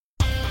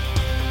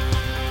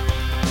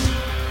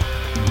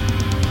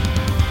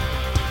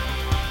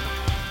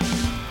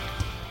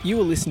You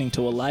are listening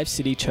to a Live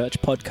City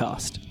Church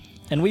podcast,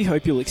 and we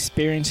hope you'll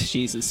experience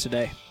Jesus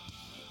today.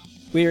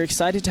 We are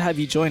excited to have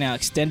you join our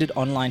extended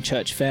online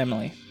church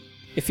family.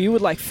 If you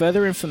would like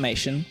further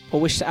information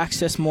or wish to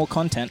access more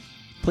content,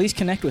 please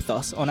connect with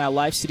us on our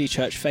Live City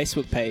Church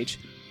Facebook page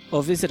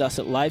or visit us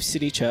at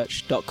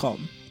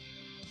livecitychurch.com.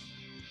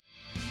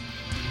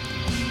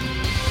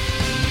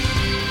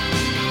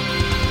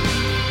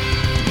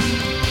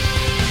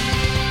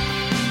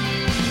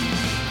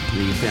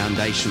 The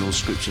foundational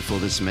scripture for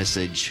this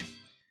message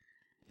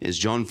is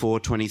John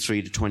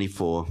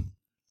 4:23-24.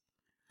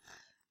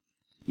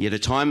 Yet a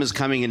time is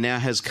coming and now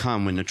has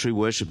come when the true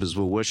worshippers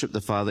will worship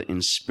the Father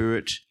in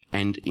spirit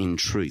and in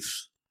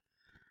truth.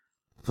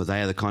 For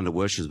they are the kind of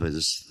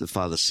worshippers the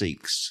Father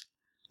seeks.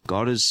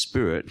 God is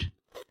spirit,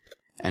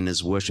 and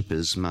his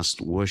worshippers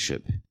must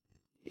worship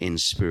in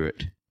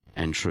spirit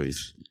and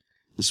truth.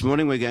 This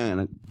morning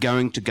we're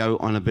going to go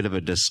on a bit of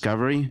a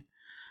discovery,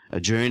 a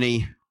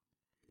journey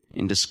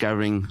in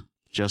discovering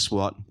just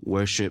what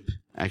worship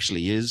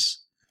actually is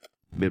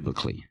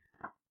biblically.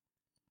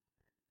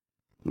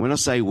 When I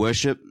say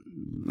worship,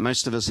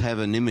 most of us have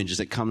an image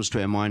that comes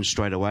to our mind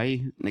straight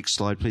away. Next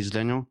slide, please,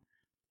 Daniel.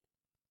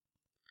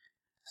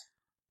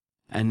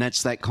 And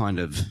that's that kind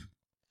of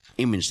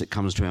image that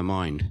comes to our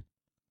mind.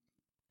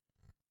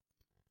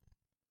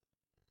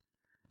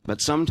 But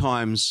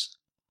sometimes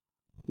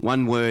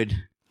one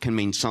word can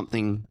mean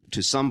something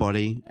to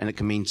somebody, and it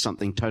can mean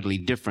something totally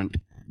different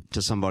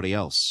to somebody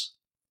else.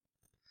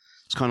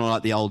 It's kind of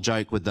like the old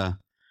joke with the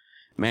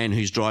man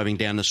who's driving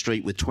down the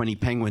street with 20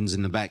 penguins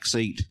in the back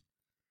seat.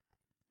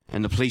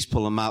 And the police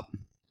pull him up,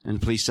 and the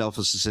police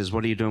officer says,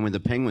 "What are you doing with the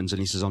penguins?" And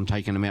he says, "I'm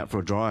taking them out for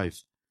a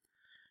drive."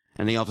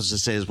 And the officer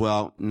says,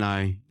 "Well,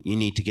 no, you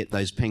need to get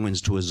those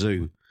penguins to a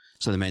zoo."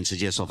 So the man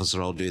says, "Yes,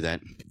 officer, I'll do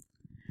that."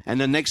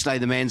 And the next day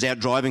the man's out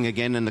driving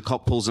again, and the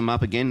cop pulls him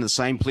up again, the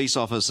same police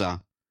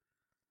officer.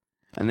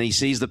 And he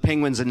sees the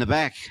penguins in the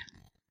back.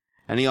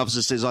 And the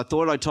officer says, "I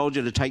thought I told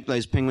you to take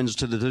those penguins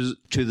to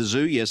the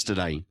zoo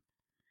yesterday."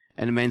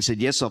 And the man said,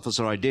 "Yes,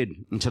 officer, I did.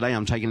 And today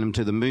I'm taking them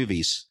to the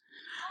movies."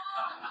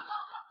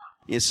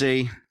 You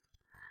see,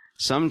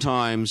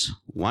 sometimes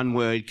one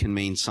word can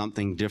mean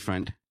something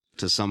different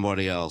to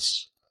somebody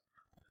else.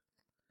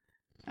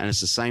 And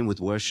it's the same with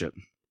worship.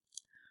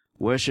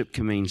 Worship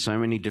can mean so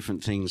many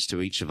different things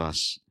to each of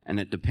us. And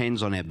it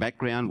depends on our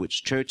background,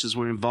 which churches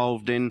we're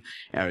involved in,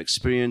 our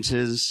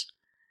experiences,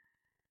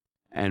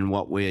 and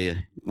what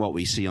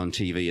we see on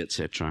TV,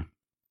 etc.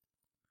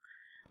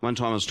 One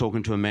time I was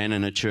talking to a man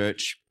in a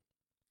church,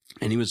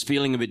 and he was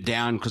feeling a bit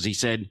down because he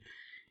said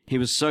he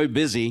was so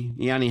busy,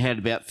 he only had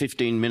about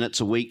 15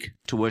 minutes a week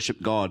to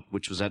worship God,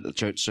 which was at the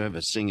church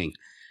service, singing.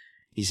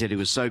 He said he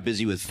was so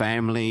busy with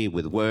family,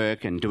 with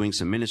work, and doing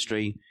some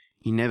ministry,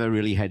 he never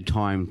really had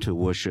time to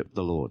worship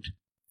the Lord.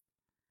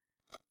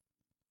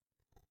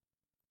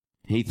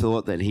 He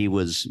thought that he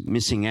was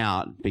missing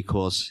out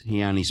because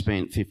he only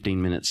spent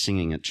 15 minutes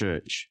singing at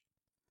church.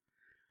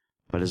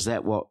 But is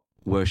that what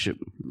worship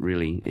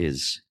really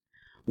is?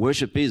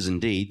 Worship is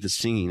indeed the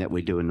singing that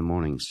we do in the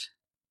mornings.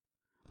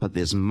 But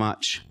there's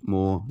much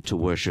more to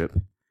worship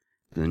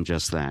than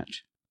just that.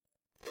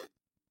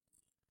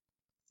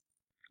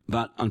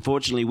 But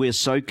unfortunately, we're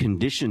so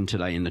conditioned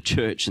today in the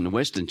church, in the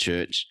Western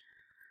church,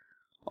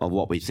 of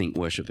what we think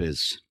worship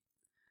is.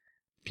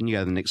 Can you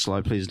go to the next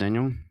slide, please,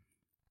 Daniel?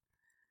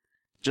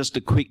 Just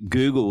a quick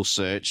Google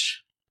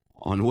search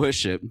on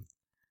worship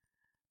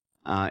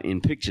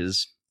in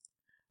pictures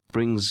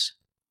brings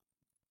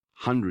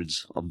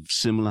hundreds of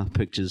similar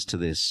pictures to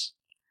this.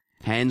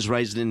 Hands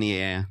raised in the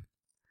air,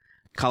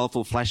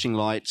 colourful flashing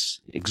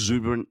lights,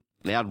 exuberant,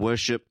 loud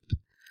worship,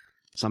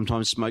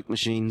 sometimes smoke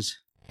machines,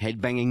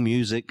 head-banging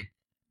music.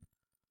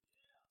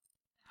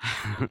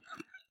 I've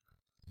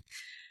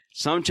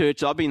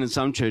been in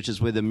some churches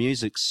where the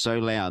music's so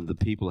loud the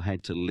people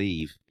had to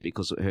leave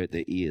because it hurt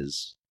their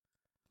ears.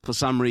 For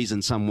some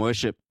reason, some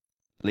worship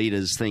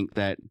leaders think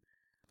that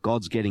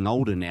God's getting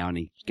older now and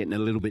he's getting a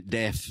little bit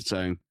deaf,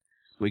 so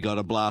we got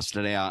to blast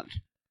it out.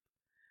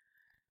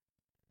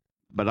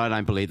 But I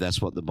don't believe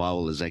that's what the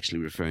Bible is actually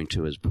referring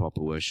to as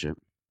proper worship.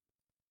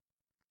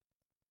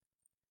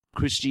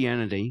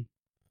 Christianity,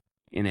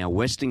 in our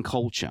Western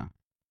culture,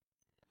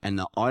 and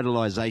the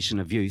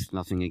idolization of youth,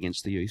 nothing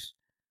against the youth,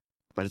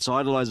 but its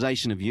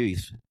idolization of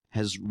youth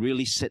has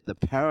really set the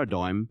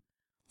paradigm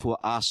for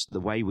us,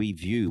 the way we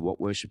view what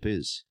worship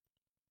is.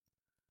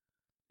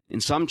 In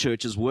some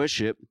churches,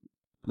 the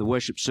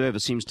worship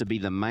service seems to be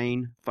the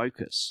main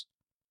focus.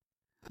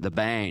 The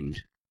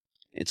band,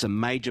 it's a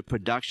major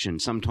production,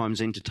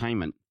 sometimes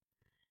entertainment,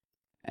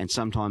 and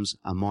sometimes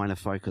a minor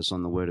focus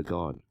on the Word of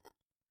God.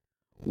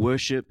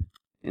 Worship,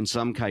 in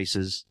some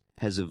cases,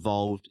 has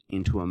evolved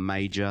into a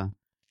major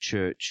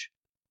church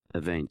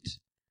event.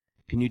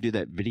 Can you do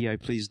that video,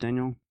 please,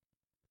 Daniel?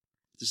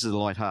 This is a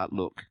light-hearted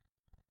look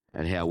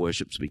at how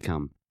worship's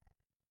become.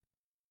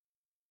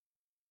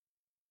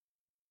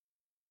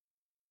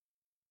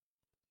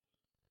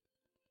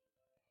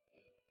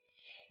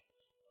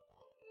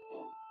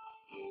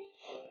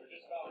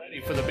 Ready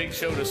for the big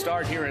show to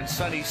start here in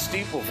sunny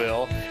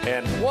Steepleville,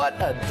 and what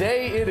a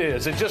day it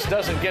is. It just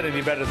doesn't get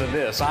any better than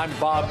this. I'm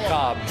Bob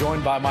Cobb,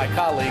 joined by my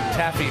colleague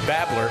Taffy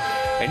Babler,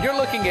 and you're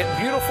looking at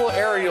beautiful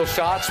aerial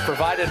shots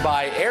provided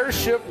by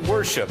Airship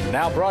Worship,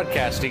 now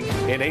broadcasting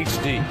in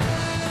HD.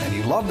 And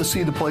you love to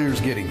see the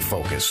players getting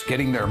focused,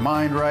 getting their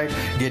mind right,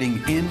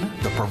 getting in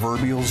the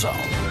proverbial zone.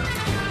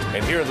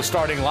 And here are the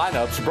starting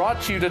lineups,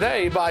 brought to you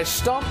today by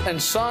Stump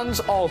and Sons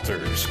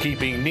Altars,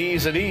 keeping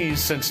knees at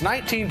ease since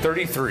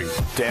 1933.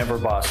 Dan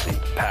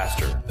Verboski,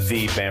 pastor,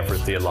 the Bamford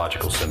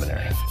Theological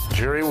Seminary.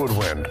 Jerry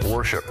Woodwind,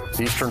 worship,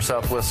 Eastern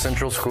Southwest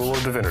Central School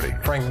of Divinity.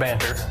 Frank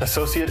Banter,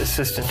 associate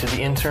assistant to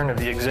the intern of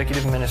the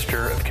Executive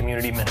Minister of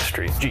Community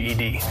Ministry,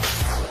 GED.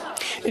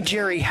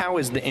 Jerry, how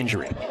is the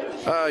injury?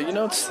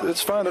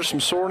 It's fine. There's some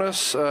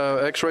soreness.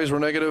 X-rays were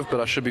negative, but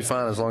I should be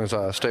fine as long as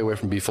I stay away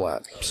from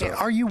B-flat. So.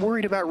 Are you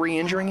worried about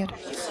re-injuring it?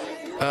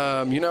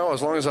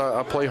 As long as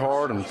I play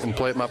hard and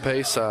play at my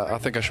pace, I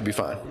think I should be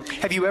fine.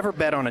 Have you ever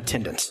bet on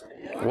attendance?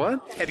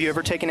 What? Have you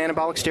ever taken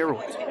anabolic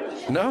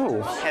steroids?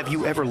 No. Have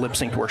you ever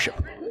lip-synced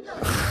worship?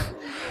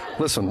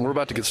 Listen, we're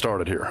about to get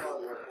started here.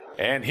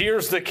 And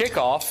here's the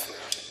kickoff.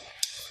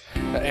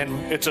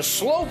 And it's a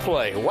slow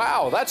play.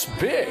 Wow, that's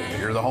big.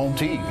 You're the home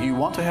team. You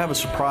want to have a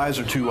surprise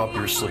or two up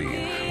your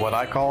sleeve. What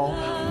I call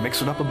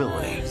mix-it-up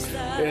ability.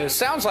 It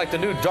sounds like the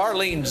new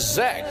Darlene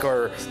Zek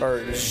or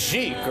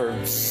Zeke or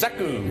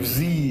Zeku.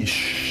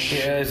 Zeesh.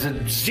 Yeah, is it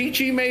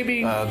Zichi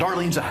maybe?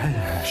 Darlene's a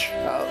hash.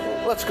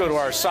 Let's go to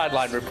our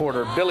sideline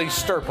reporter, Billy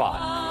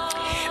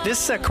Sturpot.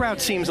 This crowd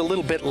seems a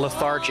little bit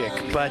lethargic,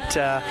 but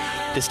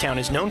this town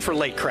is known for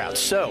late crowds,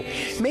 so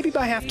maybe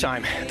by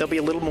halftime they'll be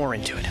a little more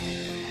into it.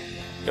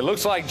 It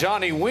looks like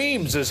Johnny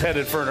Weems is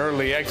headed for an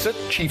early exit.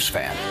 Chiefs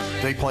fan.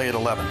 They play at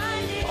 11.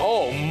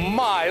 Oh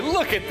my,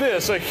 look at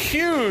this. A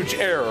huge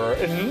error.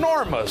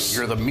 Enormous.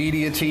 You're the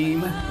media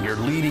team. You're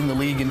leading the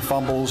league in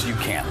fumbles. You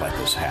can't let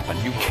this happen.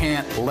 You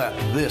can't let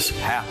this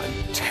happen.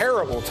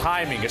 Terrible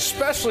timing,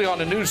 especially on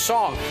a new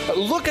song.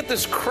 Look at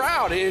this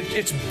crowd.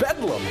 It's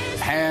bedlam.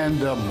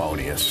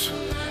 Pandemonious.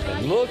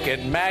 And look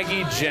at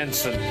Maggie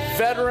Jensen,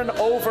 veteran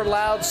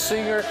overloud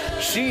singer.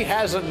 She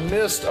hasn't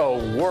missed a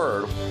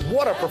word.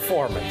 What a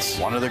performance.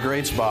 One of the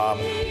greats, Bob.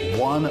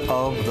 One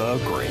of the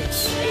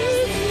greats.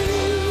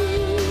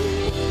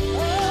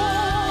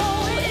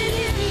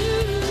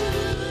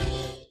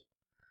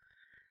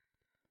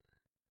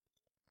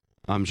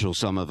 I'm sure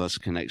some of us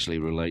can actually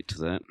relate to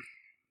that.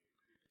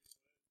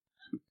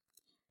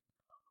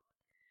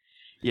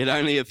 Yet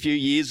only a few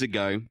years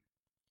ago,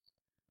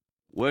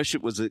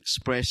 worship was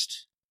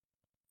expressed,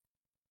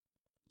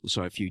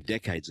 a few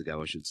decades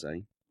ago, I should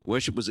say,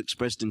 worship was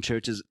expressed in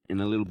churches in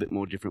a little bit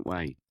more different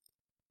way.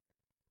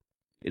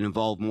 It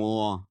involved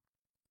more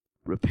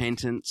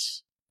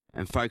repentance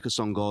and focus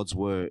on God's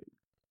word.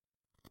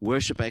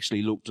 Worship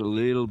actually looked a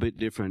little bit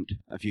different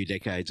a few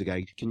decades ago.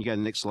 Can you go to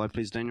the next slide,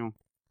 please, Daniel?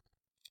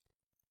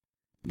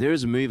 There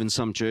is a move in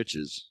some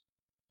churches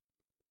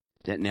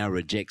that now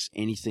rejects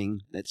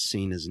anything that's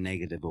seen as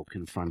negative or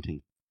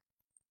confronting.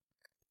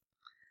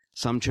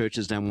 Some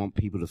churches don't want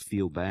people to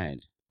feel bad.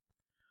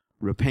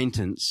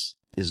 Repentance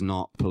is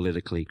not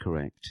politically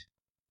correct.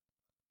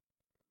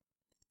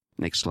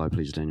 Next slide,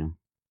 please, Daniel.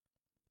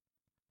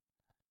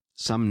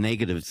 Some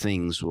negative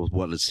things, or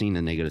what is seen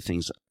as negative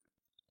things,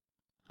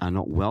 are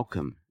not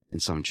welcome in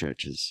some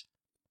churches.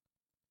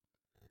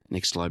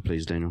 Next slide,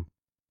 please, Daniel.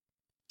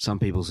 Some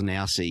people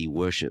now see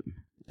worship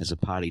as a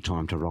party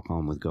time to rock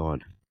on with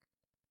God.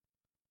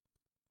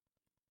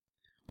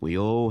 We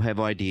all have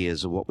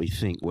ideas of what we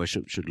think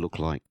worship should look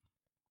like.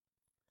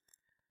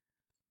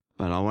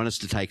 But I want us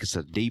to take us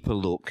a deeper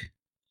look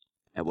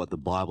at what the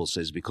Bible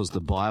says, because the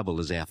Bible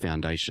is our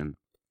foundation.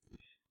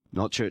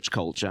 Not church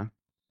culture,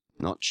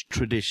 not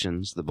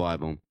traditions, the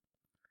Bible.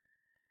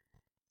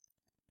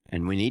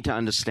 And we need to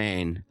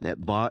understand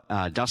that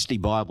dusty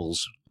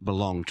Bibles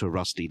belong to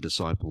rusty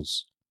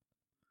disciples.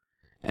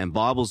 And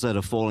Bibles that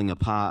are falling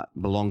apart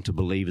belong to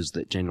believers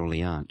that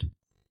generally aren't.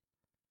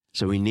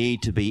 So we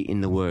need to be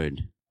in the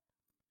Word.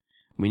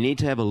 We need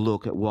to have a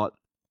look at what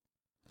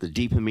the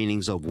deeper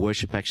meanings of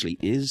worship actually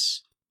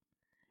is,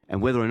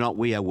 and whether or not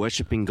we are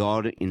worshiping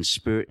God in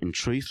spirit and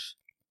truth,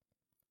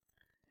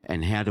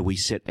 and how do we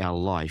set our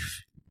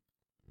life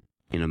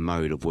in a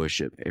mode of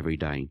worship every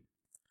day.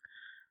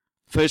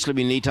 Firstly,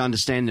 we need to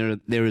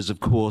understand there is, of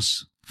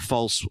course,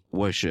 false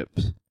worship.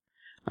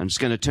 I'm just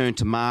going to turn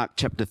to Mark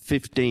chapter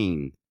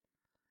 15.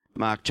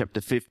 Mark chapter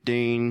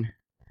 15,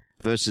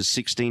 verses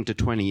 16 to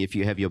 20, if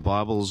you have your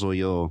Bibles or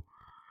your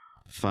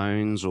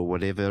phones or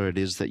whatever it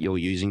is that you're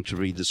using to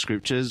read the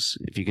scriptures.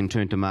 If you can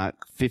turn to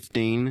Mark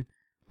 15,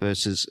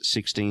 verses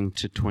 16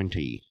 to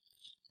 20.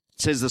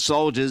 It says, the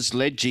soldiers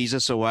led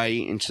Jesus away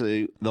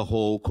into the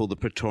hall called the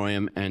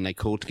Praetorium, and they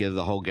called together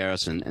the whole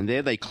garrison. And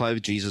there they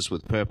clothed Jesus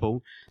with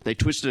purple. They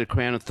twisted a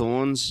crown of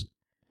thorns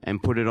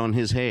and put it on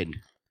his head.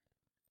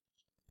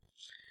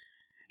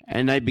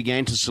 And they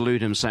began to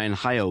salute him, saying,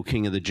 Hail,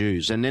 King of the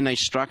Jews. And then they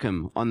struck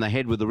him on the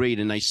head with a reed,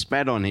 and they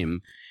spat on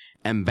him,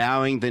 and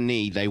bowing the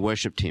knee, they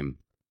worshipped him.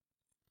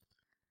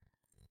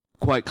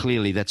 quite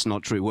clearly that's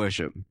not true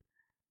worship.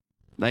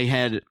 They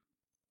had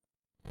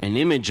an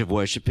image of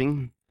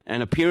worshipping,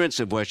 an appearance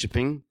of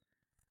worshipping,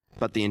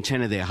 but the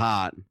intent of their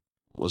heart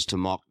was to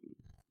mock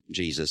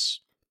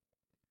Jesus.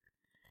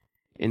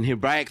 In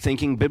Hebraic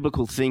thinking,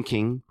 biblical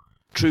thinking,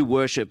 true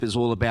worship is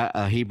all about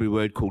a Hebrew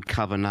word called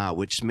kavanah,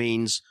 which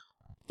means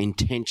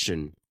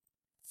intention,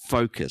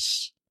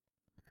 focus.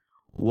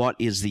 What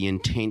is the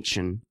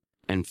intention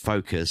and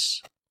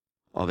focus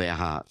of our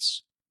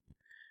hearts?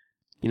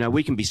 You know,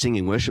 we can be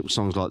singing worship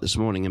songs like this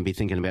morning and be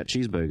thinking about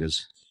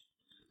cheeseburgers.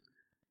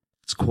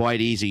 It's quite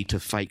easy to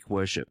fake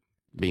worship,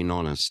 being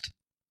honest.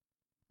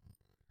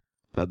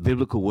 But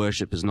biblical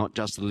worship is not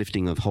just the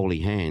lifting of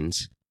holy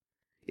hands,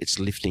 it's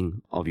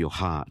lifting of your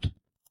heart.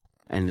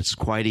 And it's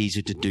quite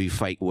easy to do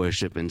fake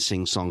worship and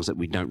sing songs that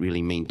we don't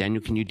really mean.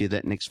 Daniel, can you do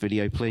that next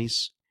video,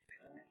 please?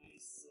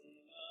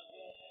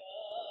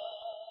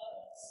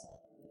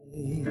 I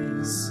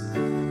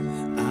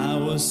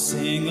will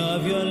sing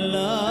of your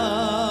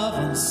love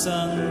on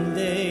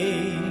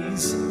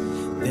Sundays,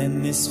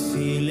 then this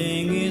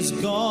feeling is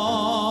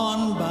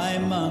gone by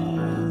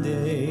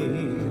Monday.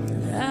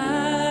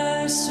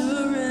 I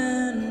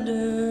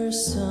surrender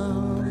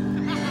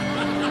some.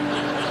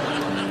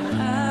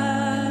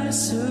 I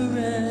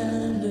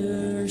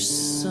surrender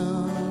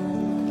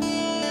some.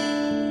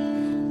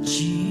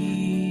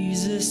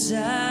 Jesus,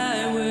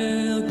 I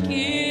will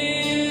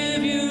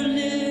give you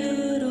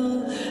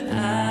little.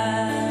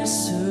 I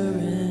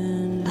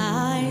surrender.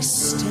 I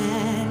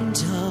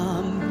stand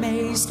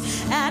amazed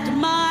at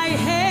my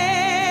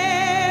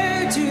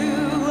hairdo.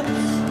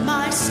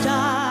 My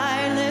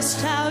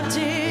stylist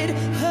outdid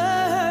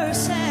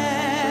herself.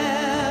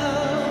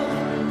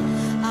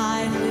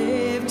 I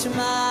lift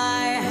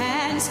my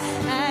hands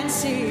and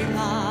see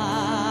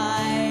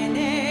my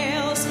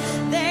nails.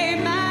 They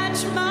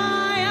match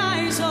my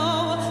eyes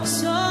oh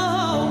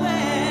so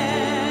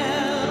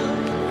well.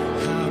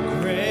 How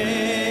great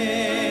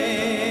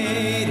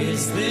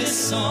is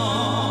this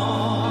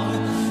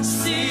song?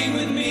 Sing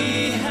with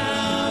me,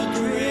 how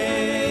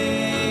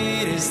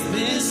great is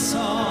this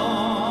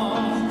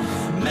song?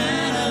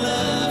 Man, I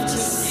love to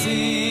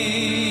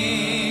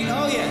sing.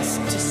 Oh yes,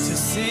 just to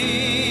sing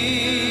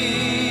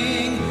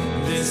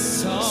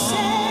this song.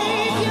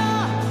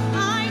 Savior,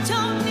 I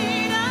don't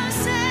need a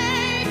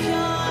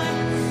savior.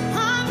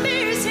 I'm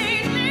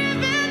busy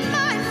living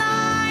my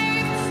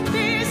life.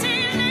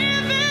 Busy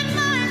living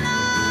my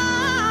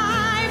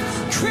life.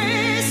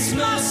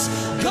 Christmas,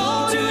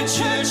 go to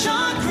church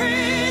on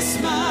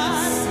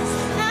Christmas,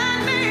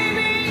 and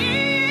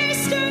maybe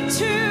Easter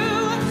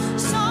too.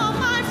 So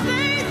my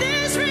faith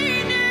is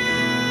renewed.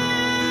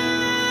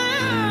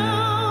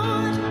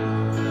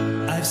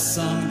 I've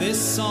sung this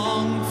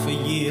song for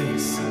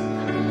years.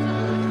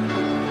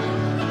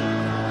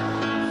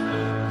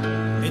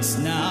 It's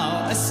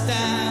now a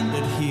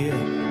standard here,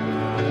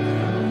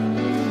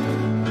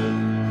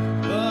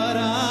 but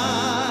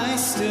I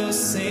still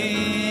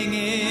sing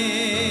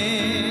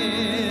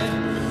it,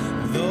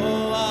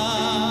 though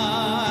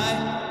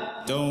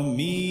I don't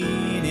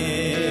mean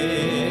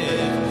it,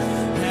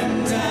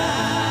 and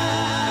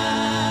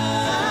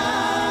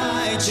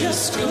I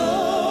just go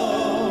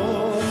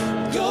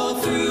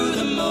through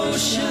the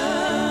motion.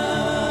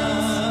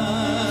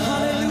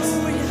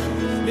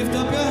 Hallelujah. Lift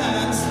up your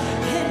hands.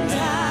 And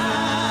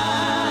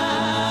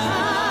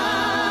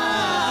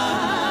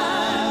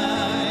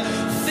I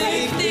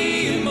fake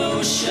the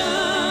emotion.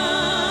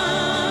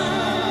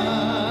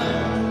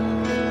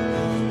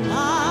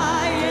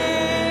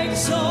 I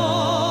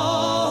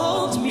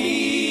exalt me.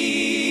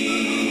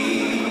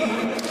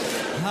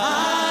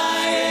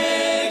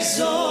 I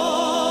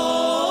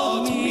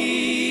exalt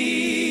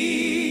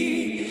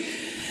me.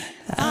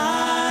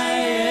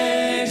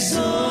 I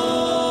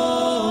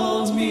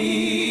exalt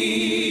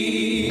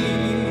me.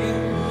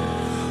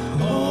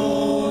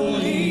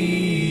 Only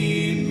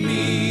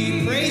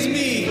me. Praise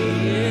me.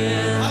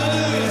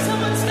 Hallelujah.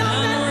 Someone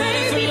stop that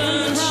baby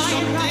from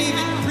crying right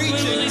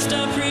now.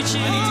 Stop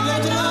preaching. I need to go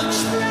to lunch.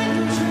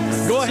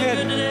 Go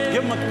ahead,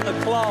 give them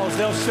applause.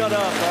 They'll shut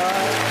up, all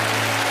right?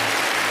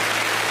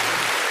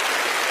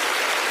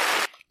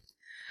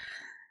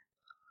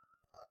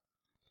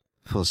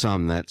 For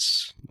some,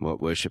 that's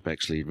what worship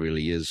actually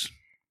really is.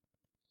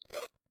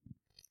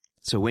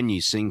 So when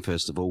you sing,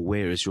 first of all,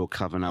 where is your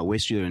kavanah?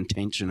 Where's your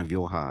intention of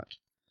your heart?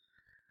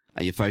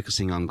 Are you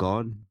focusing on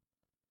God?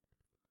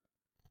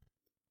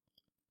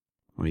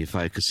 Or are you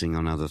focusing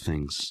on other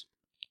things?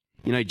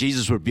 You know,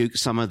 Jesus rebuked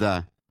some of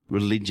the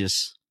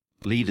religious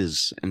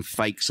leaders and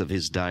fakes of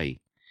his day.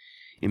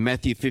 In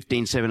Matthew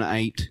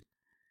 15:7-8,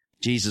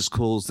 Jesus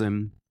calls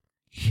them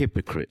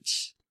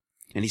hypocrites.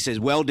 And he says,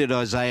 well did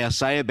Isaiah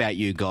say about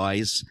you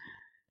guys,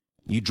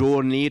 you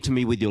draw near to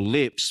me with your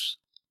lips,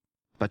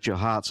 but your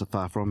hearts are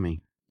far from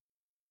me.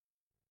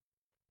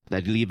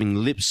 They're giving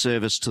lip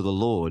service to the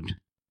Lord,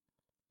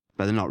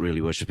 but they're not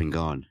really worshiping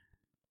God.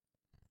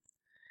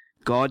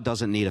 God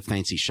doesn't need a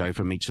fancy show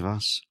from each of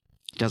us.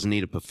 He doesn't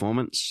need a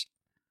performance.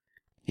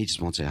 He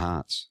just wants our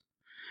hearts.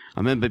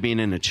 I remember being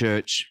in a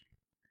church,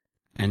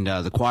 and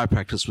the choir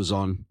practice was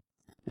on,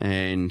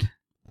 and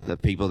the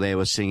people there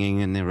were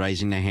singing and they're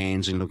raising their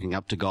hands and looking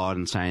up to God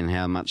and saying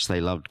how much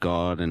they loved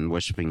God and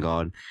worshiping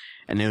God.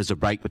 And there was a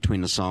break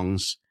between the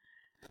songs.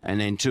 And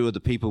then two of the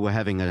people were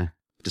having a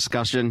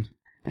discussion,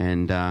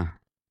 and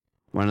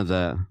one of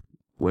the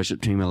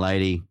worship team, a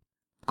lady,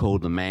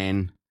 called the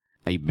man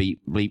a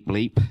beep, bleep,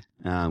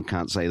 bleep.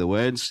 Can't say the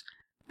words.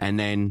 And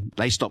then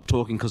they stopped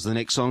talking because the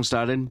next song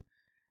started.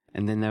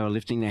 And then they were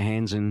lifting their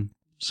hands and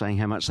saying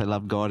how much they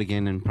loved God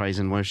again and praise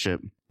and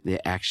worship. Their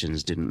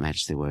actions didn't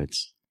match their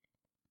words.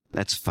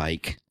 That's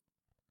fake.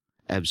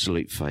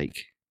 Absolute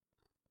fake.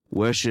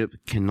 Worship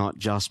cannot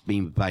just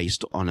be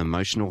based on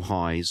emotional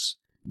highs,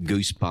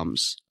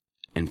 goosebumps,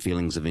 and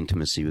feelings of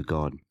intimacy with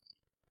God.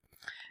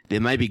 There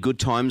may be good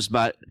times,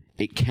 but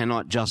it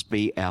cannot just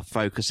be our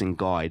focus and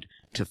guide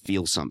to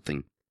feel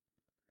something.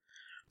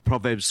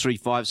 Proverbs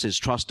 3:5 says,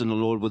 trust in the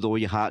Lord with all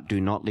your heart,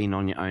 do not lean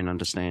on your own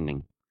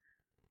understanding.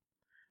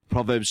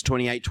 Proverbs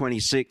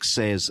 28:26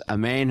 says, a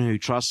man who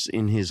trusts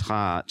in his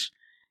heart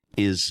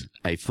is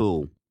a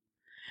fool.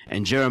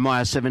 And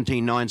Jeremiah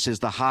 17:9 says,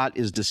 the heart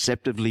is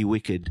deceptively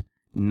wicked.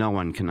 No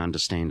one can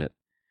understand it.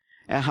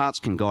 Our hearts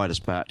can guide us,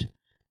 but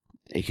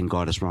it can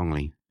guide us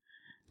wrongly.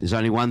 There's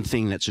only one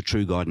thing that's a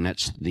true guide, and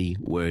that's the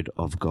Word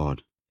of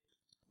God.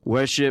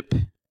 Worship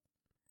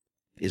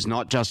is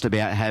not just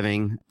about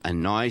having a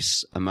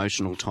nice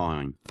emotional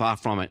time. Far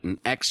from it. In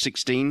Acts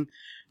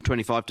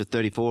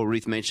 16:25-34,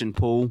 Ruth mentioned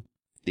Paul,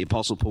 the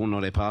Apostle Paul,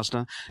 not our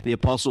pastor. The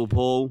Apostle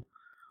Paul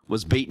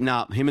was beaten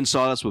up. Him and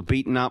Silas were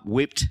beaten up,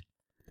 whipped.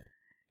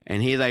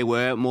 And here they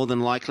were, more than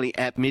likely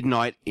at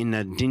midnight in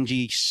a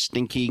dingy,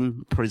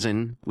 stinking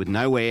prison with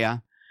no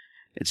air.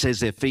 It says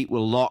their feet were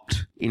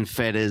locked in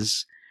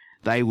fetters.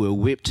 They were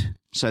whipped,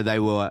 so they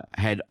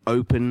had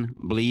open,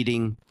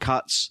 bleeding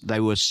cuts. They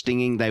were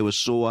stinging. They were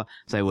sore.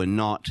 They were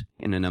not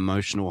in an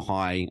emotional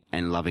high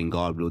and loving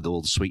God with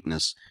all the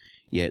sweetness.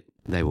 Yet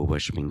they were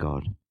worshiping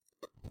God.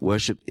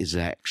 Worship is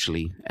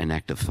actually an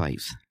act of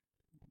faith,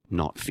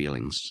 not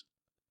feelings.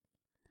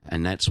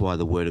 And that's why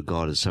the Word of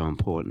God is so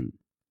important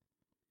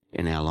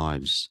in our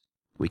lives.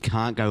 We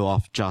can't go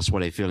off just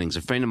what our feelings.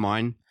 A friend of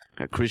mine,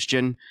 a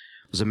Christian,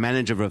 was a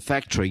manager of a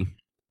factory,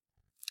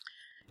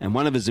 and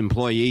one of his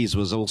employees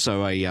was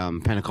also a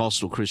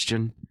Pentecostal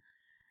Christian.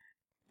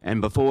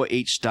 And before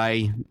each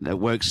day that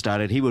work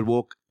started, he would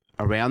walk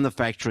around the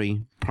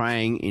factory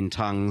praying in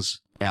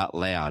tongues out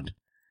loud.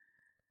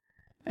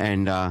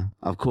 And,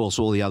 of course,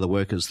 all the other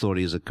workers thought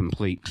he was a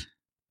complete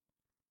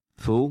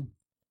fool.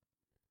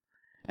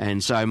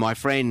 And so my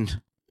friend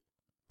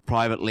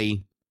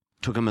privately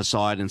took him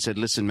aside and said,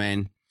 listen,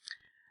 man,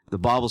 the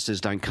Bible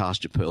says don't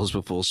cast your pearls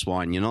before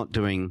swine. You're not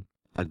doing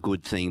a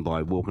good thing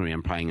by walking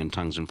around praying in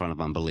tongues in front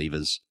of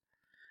unbelievers.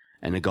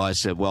 And the guy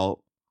said,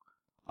 well,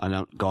 I'm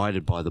not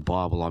guided by the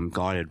Bible. I'm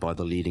guided by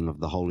the leading of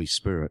the Holy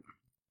Spirit.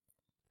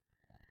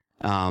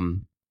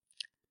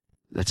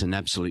 That's an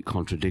absolute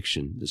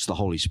contradiction. It's the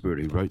Holy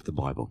Spirit who wrote the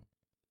Bible.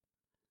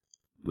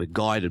 We're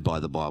guided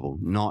by the Bible,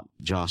 not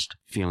just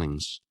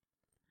feelings.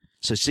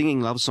 So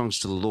singing love songs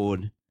to the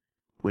Lord,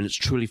 when it's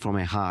truly from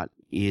our heart,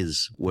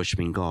 is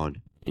worshiping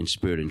God in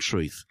spirit and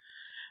truth.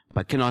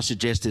 But can I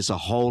suggest there's a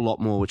whole lot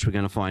more which we're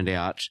going to find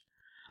out?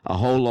 A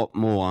whole lot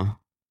more.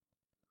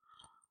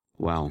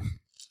 Well,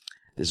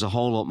 there's a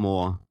whole lot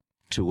more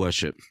to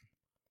worship.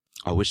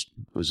 I wish it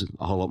was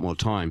a whole lot more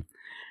time.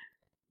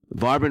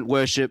 Vibrant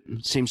worship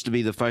seems to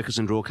be the focus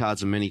and draw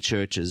cards of many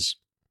churches.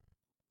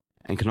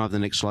 And can I have the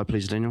next slide,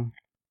 please, Daniel?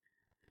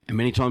 And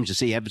many times you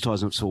see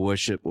advertisements for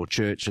worship or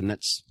church, and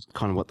that's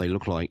kind of what they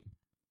look like.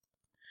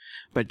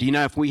 But do you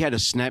know, if we had a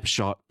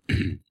snapshot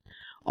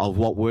of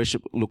what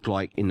worship looked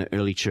like in the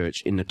early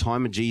church, in the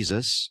time of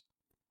Jesus,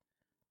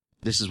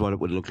 this is what it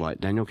would look like.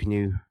 Daniel, can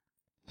you?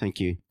 Thank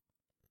you.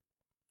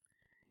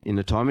 In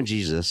the time of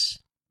Jesus,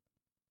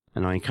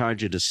 and I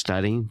encourage you to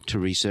study, to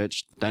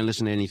research. Don't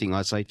listen to anything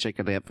I say. Check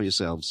it out for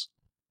yourselves.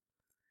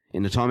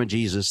 In the time of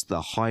Jesus,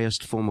 the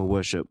highest form of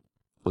worship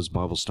was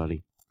Bible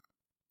study.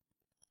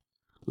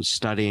 Was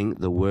studying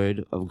the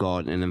Word of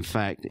God. And in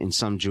fact, in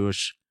some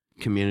Jewish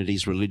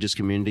communities, religious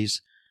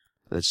communities,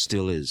 that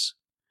still is.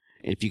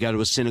 If you go to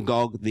a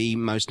synagogue, the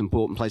most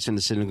important place in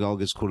the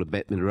synagogue is called a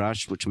Bet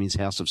Midrash, which means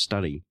house of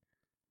study.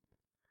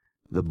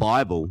 The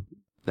Bible,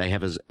 they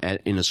have as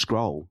in a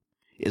scroll,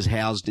 is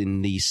housed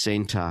in the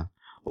center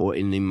or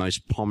in the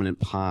most prominent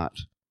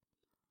part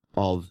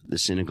of the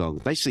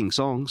synagogue. They sing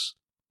songs,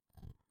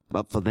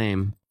 but for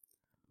them,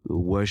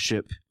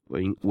 worshiping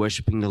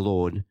the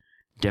Lord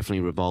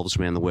definitely revolves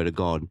around the Word of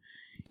God.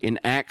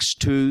 In Acts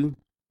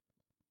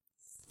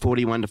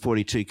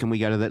 2:41-42, can we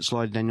go to that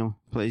slide, Daniel,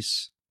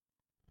 please?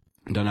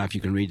 I don't know if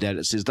you can read that.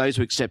 It says, those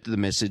who accepted the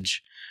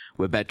message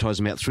were baptized.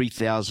 About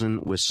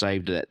 3,000 were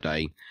saved that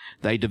day.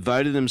 They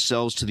devoted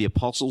themselves to the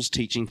apostles'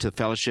 teaching, to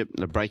fellowship,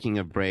 the breaking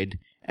of bread,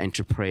 and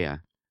to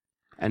prayer.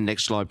 And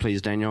next slide,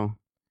 please, Daniel.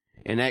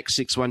 In Acts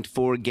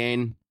 6:1-4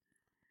 again,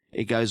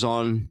 it goes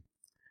on,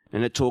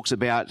 and it talks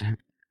about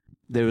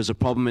there was a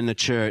problem in the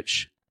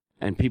church,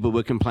 and people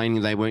were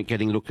complaining they weren't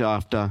getting looked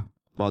after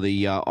by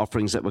the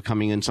offerings that were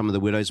coming in. Some of the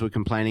widows were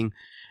complaining.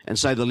 And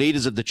so the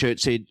leaders of the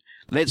church said,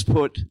 let's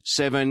put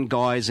 7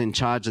 guys in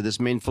charge of this,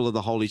 men full of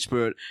the Holy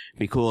Spirit,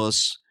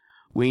 because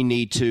we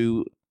need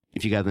to,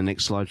 if you go to the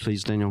next slide,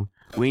 please, Daniel,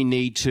 we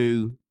need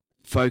to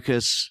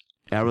focus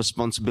our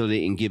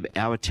responsibility and give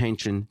our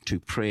attention to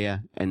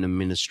prayer and the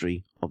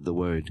ministry of the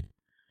Word.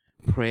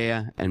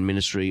 Prayer and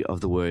ministry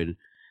of the Word.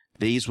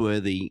 These were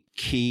the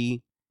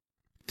key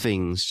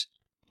things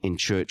in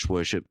church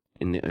worship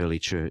in the early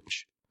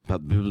church.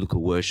 But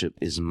biblical worship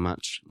is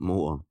much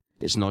more.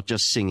 It's not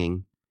just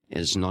singing,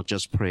 it's not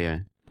just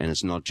prayer, and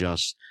it's not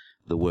just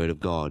the Word of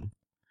God.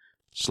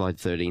 Slide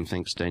 13,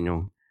 thanks,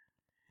 Daniel.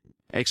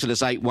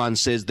 Exodus 8:1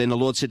 says, Then the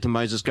Lord said to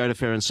Moses, Go to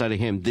Pharaoh and say to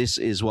him, This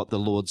is what the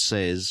Lord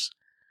says,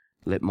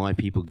 Let my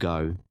people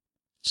go,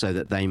 so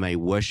that they may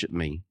worship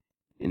me.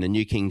 In the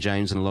New King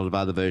James and a lot of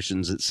other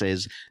versions, it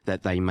says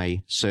that they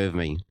may serve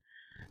me.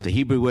 The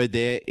Hebrew word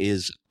there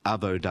is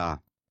avodah.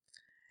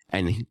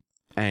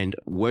 And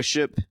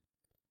worship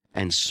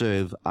and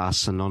serve are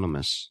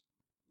synonymous.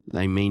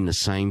 They mean the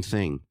same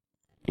thing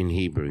in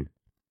Hebrew.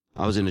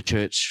 I was in a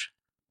church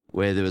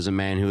where there was a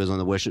man who was on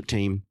the worship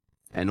team,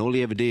 and all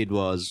he ever did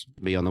was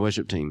be on the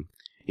worship team.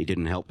 He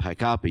didn't help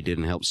pack up, he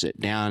didn't help sit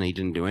down, he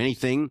didn't do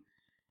anything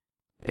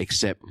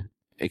except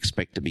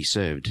expect to be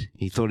served.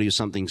 He thought he was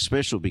something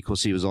special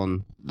because he was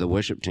on the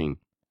worship team.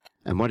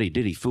 And what he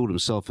did, he fooled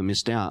himself and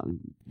missed out,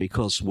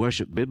 because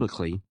worship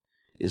biblically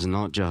is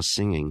not just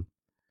singing.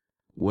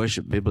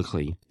 Worship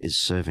biblically is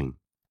serving.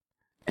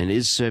 And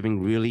is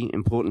serving really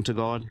important to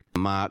God?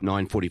 Mark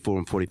 9:44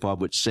 and 45,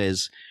 which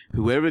says,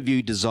 Whoever of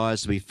you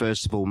desires to be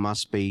first of all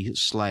must be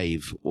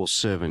slave or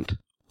servant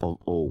of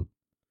all.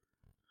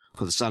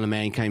 For the Son of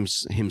Man came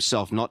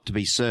himself not to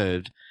be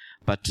served,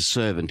 but to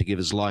serve and to give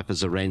his life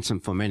as a ransom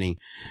for many.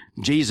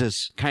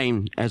 Jesus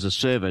came as a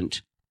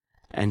servant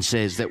and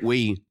says that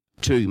we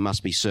too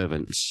must be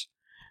servants.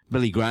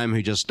 Billy Graham,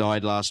 who just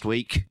died last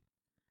week,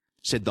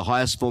 said the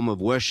highest form of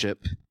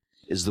worship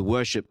is the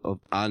worship of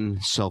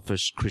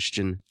unselfish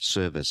Christian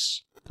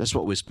service. That's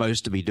what we're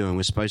supposed to be doing.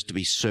 We're supposed to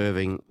be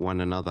serving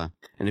one another.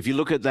 And if you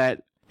look at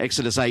that,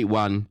 Exodus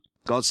 8:1,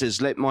 God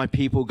says, Let my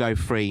people go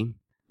free,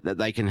 that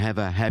they can have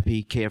a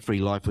happy, carefree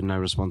life with no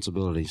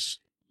responsibilities.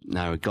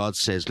 No, God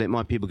says, Let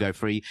my people go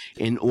free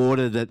in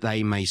order that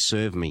they may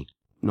serve me,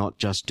 not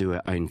just do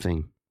our own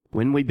thing.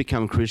 When we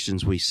become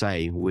Christians, we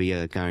say we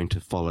are going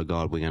to follow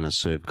God, we're going to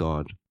serve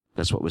God.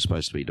 That's what we're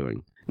supposed to be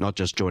doing, not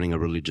just joining a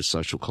religious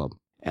social club.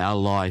 Our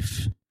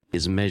life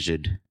is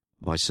measured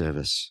by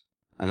service.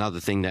 Another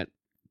thing that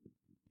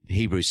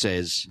Hebrews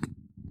says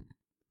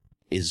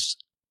is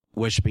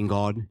worshiping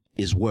God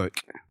is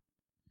work.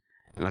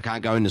 And I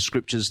can't go into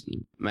scriptures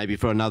maybe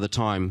for another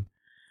time,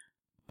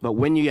 but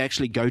when you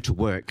actually go to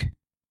work,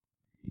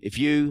 if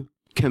you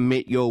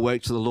commit your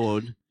work to the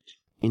Lord,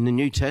 in the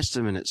New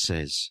Testament it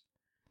says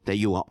that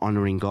you are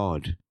honoring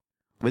God.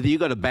 Whether you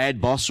got a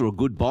bad boss or a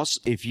good boss,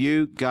 if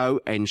you go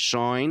and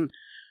shine,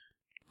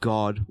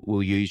 God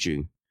will use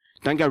you.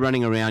 Don't go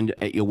running around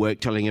at your work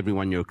telling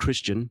everyone you're a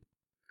Christian.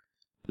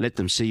 Let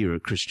them see you're a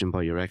Christian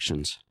by your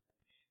actions.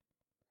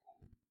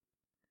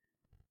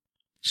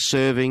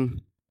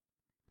 Serving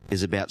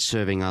is about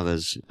serving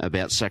others,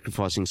 about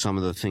sacrificing some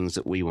of the things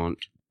that we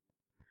want.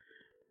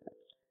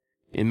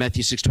 In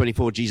Matthew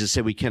 6:24, Jesus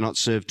said we cannot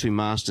serve two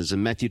masters.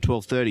 In Matthew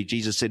 12:30,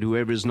 Jesus said,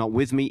 Whoever is not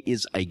with me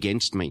is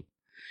against me.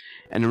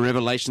 And in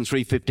Revelation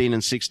 3:15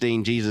 and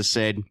 16, Jesus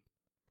said,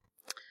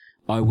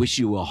 I wish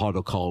you were hot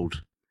or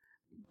cold.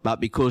 But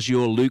because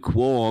you're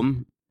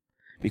lukewarm,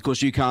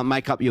 because you can't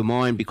make up your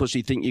mind, because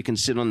you think you can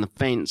sit on the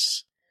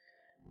fence,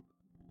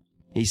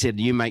 he said,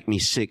 you make me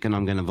sick and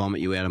I'm going to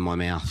vomit you out of my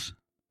mouth.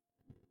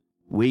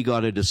 We got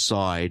to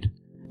decide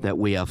that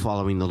we are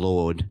following the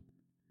Lord.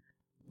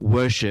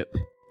 Worship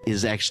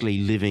is actually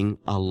living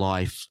a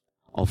life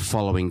of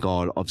following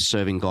God, of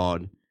serving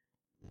God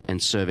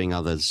and serving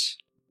others.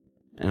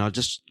 And I'll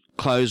just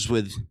close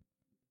with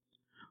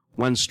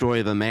one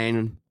story of a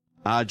man,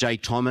 R.J.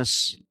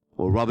 Thomas,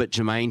 or Robert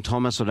Jermaine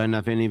Thomas. I don't know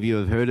if any of you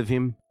have heard of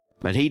him,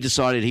 but he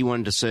decided he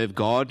wanted to serve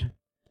God.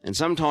 And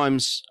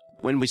sometimes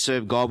when we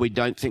serve God, we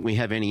don't think we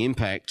have any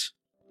impact,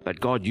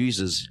 but God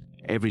uses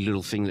every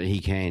little thing that he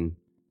can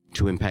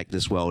to impact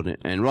this world.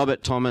 And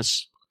Robert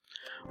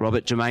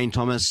Jermaine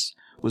Thomas,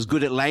 was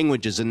good at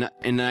languages. In the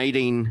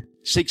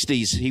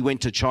 1860s, he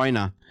went to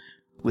China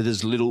with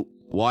his little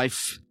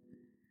wife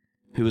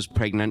who was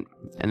pregnant,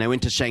 and they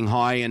went to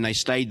Shanghai and they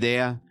stayed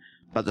there,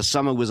 but the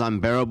summer was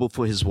unbearable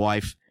for his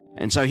wife.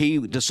 And so he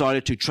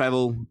decided to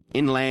travel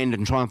inland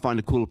and try and find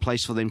a cooler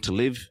place for them to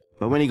live.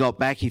 But when he got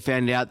back, he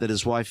found out that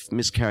his wife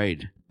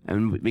miscarried.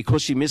 And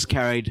because she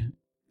miscarried,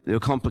 there were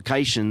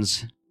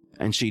complications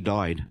and she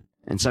died.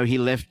 And so he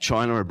left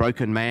China a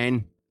broken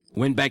man,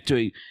 went back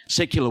to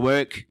secular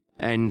work,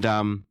 and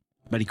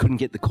but he couldn't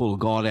get the call of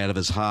God out of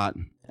his heart.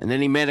 And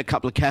then he met a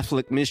couple of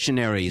Catholic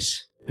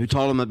missionaries who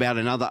told him about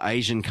another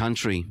Asian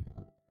country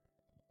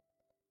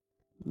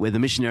where the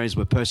missionaries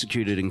were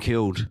persecuted and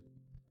killed.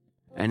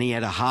 And he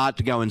had a heart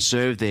to go and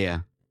serve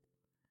there.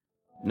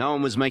 No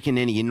one was making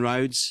any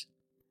inroads.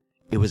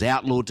 It was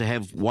outlawed to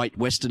have white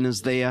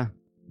Westerners there.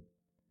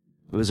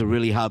 It was a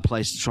really hard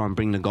place to try and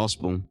bring the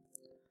gospel.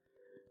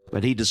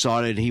 But he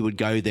decided he would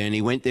go there, and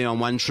he went there on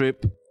one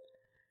trip,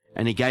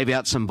 and he gave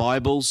out some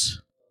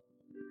Bibles,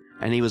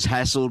 and he was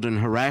hassled and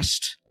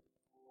harassed,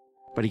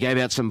 but he gave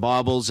out some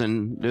Bibles,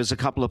 and there was a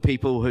couple of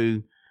people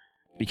who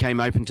became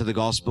open to the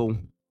gospel,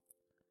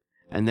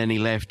 and then he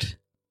left.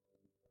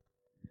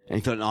 And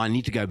he thought, I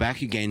need to go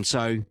back again.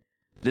 So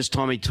this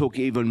time he took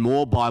even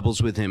more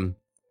Bibles with him,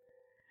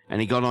 and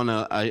he got on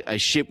a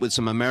ship with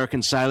some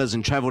American sailors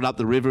and traveled up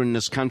the river in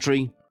this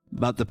country.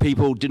 But the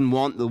people didn't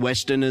want the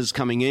Westerners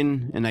coming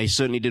in, and they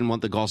certainly didn't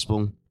want the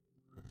gospel.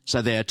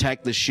 So they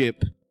attacked the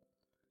ship,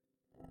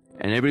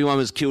 and everyone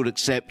was killed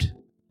except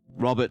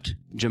Robert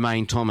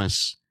Jermaine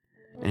Thomas.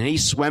 And he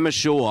swam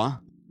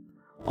ashore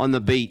on the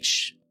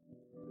beach,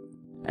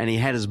 and he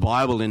had his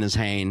Bible in his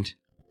hand.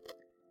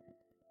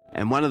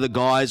 And one of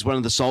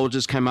the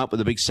soldiers came up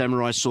with a big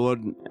samurai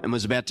sword and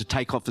was about to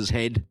take off his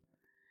head.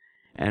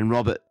 And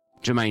Robert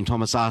Jermaine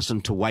Thomas asked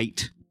him to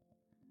wait.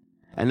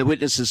 And the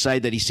witnesses say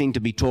that he seemed to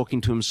be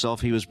talking to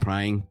himself. He was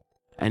praying.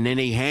 And then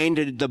he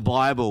handed the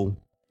Bible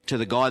to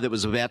the guy that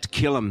was about to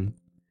kill him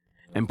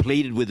and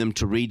pleaded with him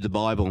to read the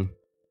Bible.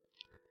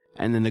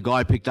 And then the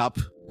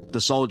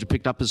soldier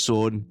picked up his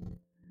sword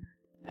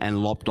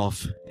and lopped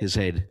off his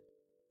head.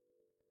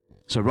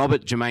 So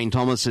Robert Jermaine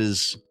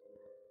Thomas's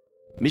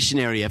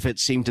missionary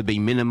efforts seemed to be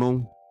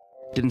minimal,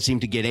 didn't seem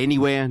to get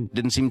anywhere,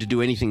 didn't seem to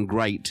do anything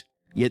great.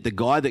 Yet the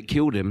guy that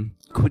killed him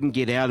couldn't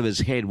get out of his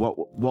head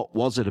what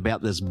was it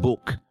about this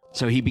book.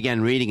 So he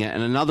began reading it,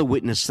 and another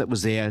witness that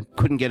was there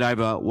couldn't get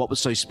over what was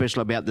so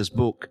special about this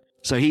book.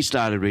 So he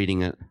started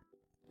reading it.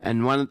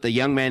 And the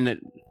young man that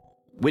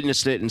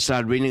witnessed it and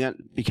started reading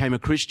it became a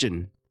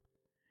Christian.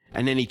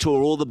 And then he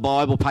tore all the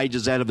Bible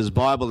pages out of his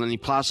Bible and he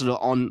plastered it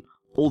on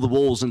all the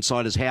walls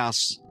inside his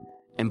house,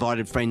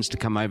 invited friends to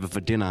come over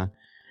for dinner.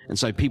 And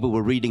so people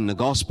were reading the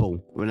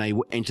gospel when they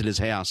entered his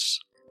house.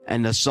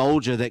 And the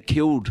soldier that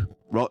killed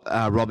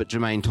Robert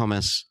Jermaine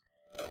Thomas,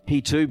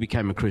 he too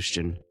became a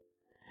Christian.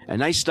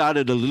 And they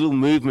started a little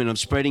movement of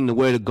spreading the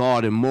word of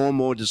God, and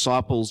more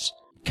disciples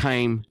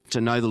came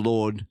to know the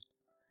Lord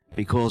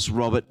because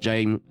Robert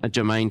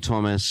Jermaine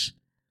Thomas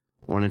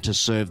wanted to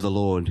serve the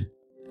Lord.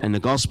 And the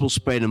gospel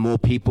spread and more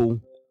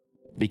people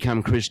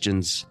become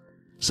Christians.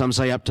 Some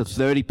say up to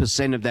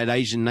 30% of that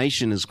Asian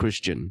nation is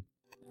Christian.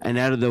 And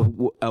out of the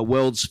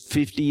world's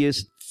 50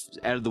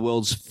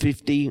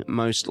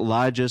 most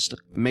largest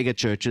mega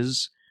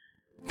churches,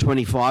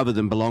 25 of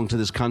them belong to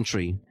this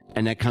country,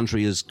 and that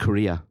country is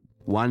Korea.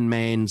 One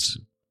man's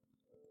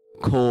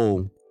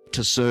call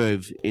to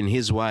serve in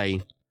his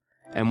way,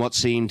 and what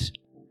seemed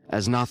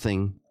as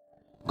nothing,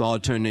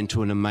 God turned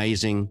into an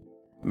amazing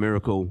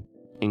miracle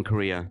in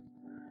Korea.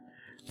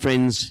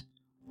 Friends,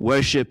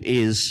 worship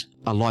is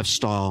a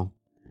lifestyle.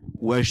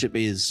 Worship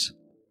is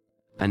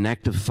an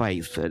act of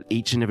faith that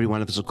each and every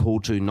one of us are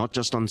called to, not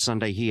just on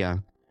Sunday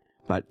here,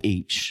 but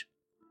each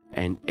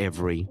and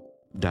every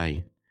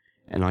day.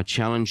 And I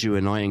challenge you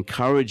and I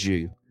encourage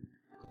you,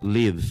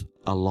 live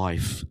a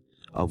life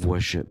of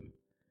worship.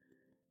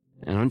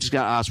 And I'm just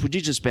going to ask, would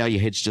you just bow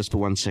your heads just for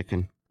 1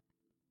 second?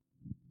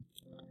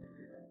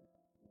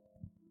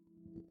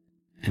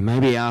 And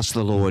maybe ask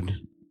the Lord,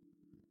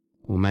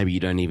 or maybe you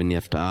don't even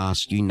have to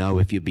ask, you know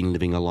if you've been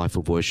living a life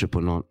of worship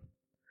or not.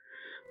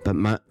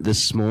 But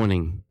this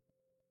morning,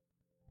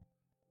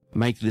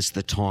 make this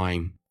the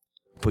time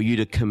for you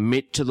to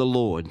commit to the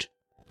Lord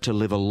to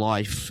live a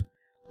life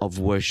of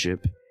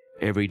worship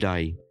every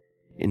day,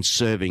 in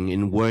serving,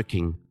 in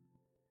working,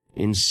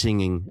 in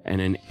singing, and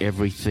in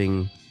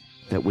everything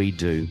that we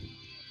do.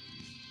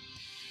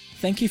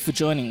 Thank you for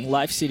joining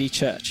Life City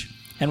Church,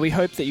 and we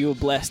hope that you were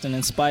blessed and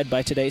inspired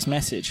by today's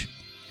message.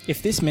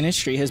 If this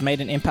ministry has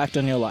made an impact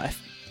on your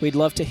life, we'd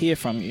love to hear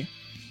from you.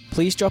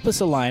 Please drop us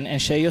a line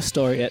and share your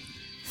story at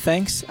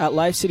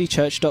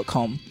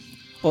thanks@livecitychurch.com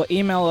or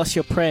email us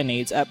your prayer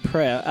needs at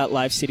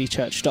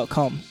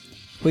prayer@livecitychurch.com.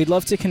 We'd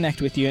love to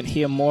connect with you and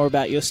hear more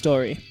about your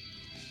story.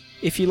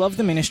 If you love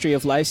the ministry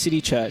of Life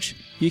City Church,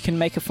 you can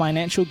make a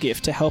financial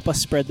gift to help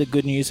us spread the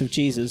good news of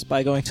Jesus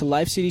by going to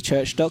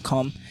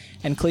livecitychurch.com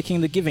and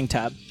clicking the Giving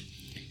tab.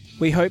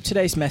 We hope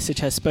today's message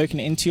has spoken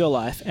into your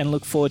life and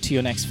look forward to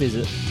your next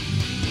visit.